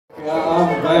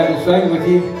I'm glad to sing with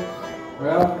you,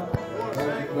 Ralph.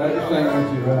 Glad to sing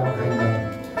with you, Ralph. And,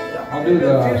 I'll do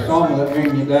the song that me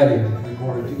and your daddy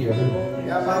recorded together.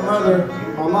 Yeah,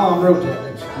 my mom wrote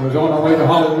that. She was on her way to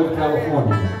Hollywood,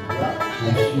 California,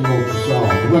 and she wrote the song.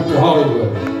 We went to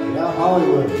Hollywood. Yeah,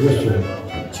 Hollywood. Yes, sir.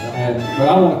 But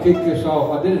I want to kick this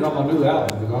off. I did it on my new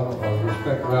album because I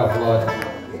respect Ralph a lot.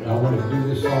 And I wanted to do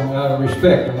this song out of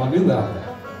respect on my new album.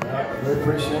 Yeah, we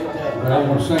appreciate that. But I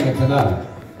want to sing it tonight.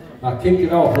 I kicked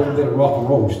it off a little bit of rock and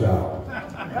roll style.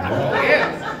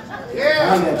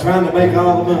 Yeah. Trying to make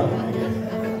all the money, I guess.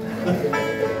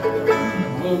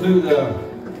 We'll do the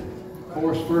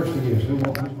chorus first, I guess. Who's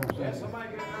going to sing?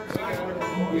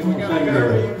 You're going to sing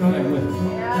there. Sing with me.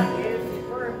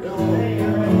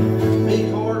 B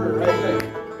chord or A?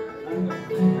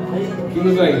 Key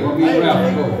of A. We'll be around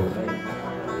the chord.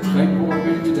 Same chord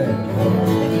with you today.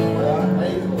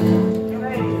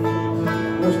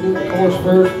 Let's do the chorus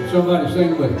first and somebody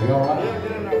sing with me, all right?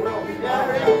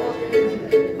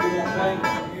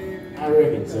 I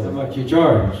reckon so. How much you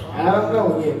charge? I don't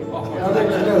know yet. I'll let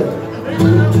you know.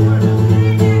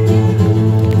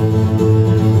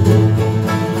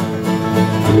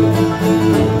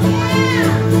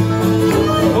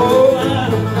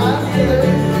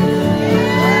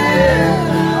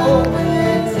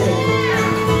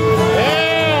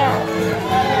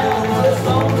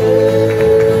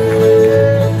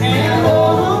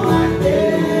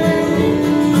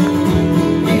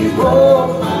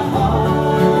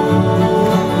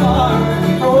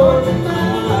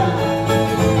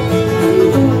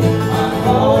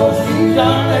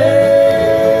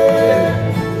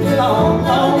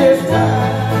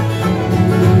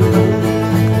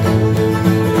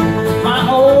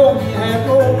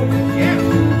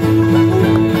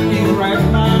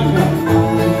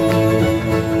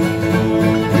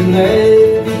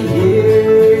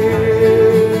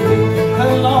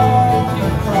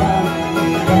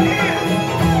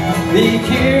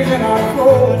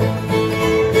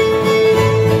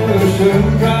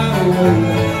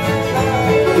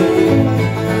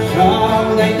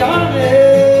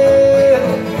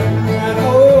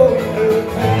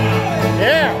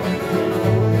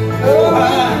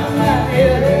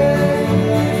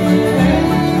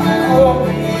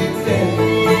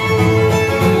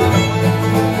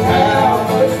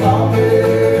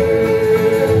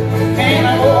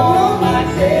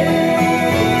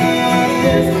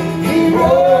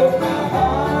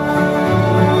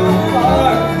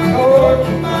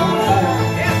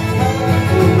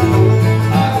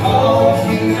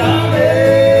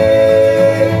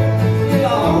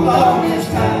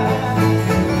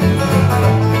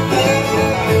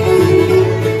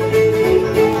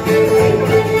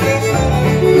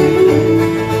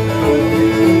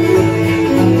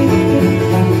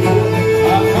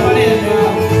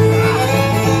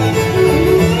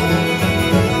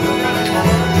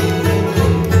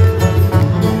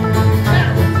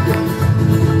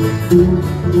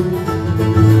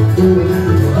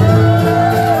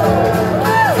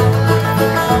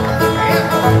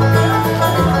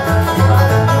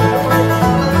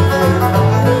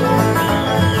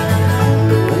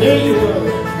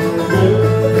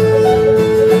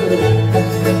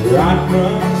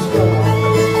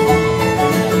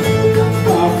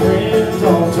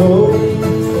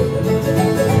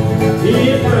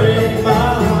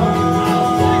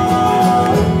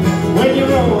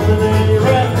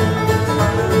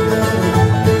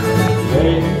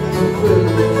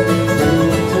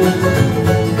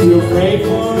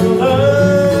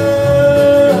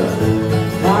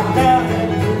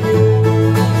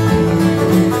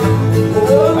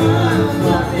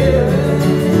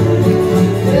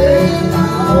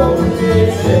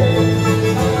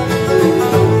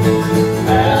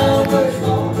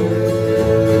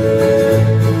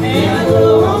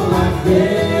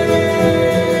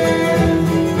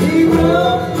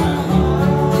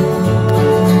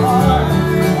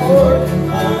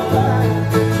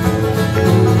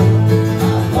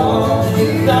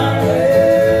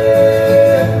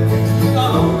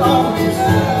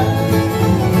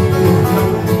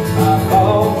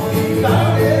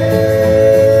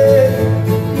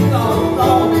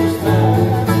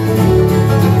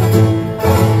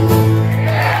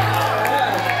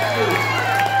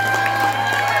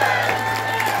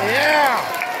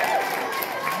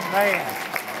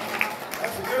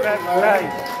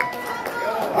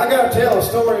 I got to tell a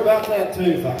story about that too,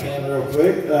 if I can, real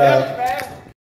quick.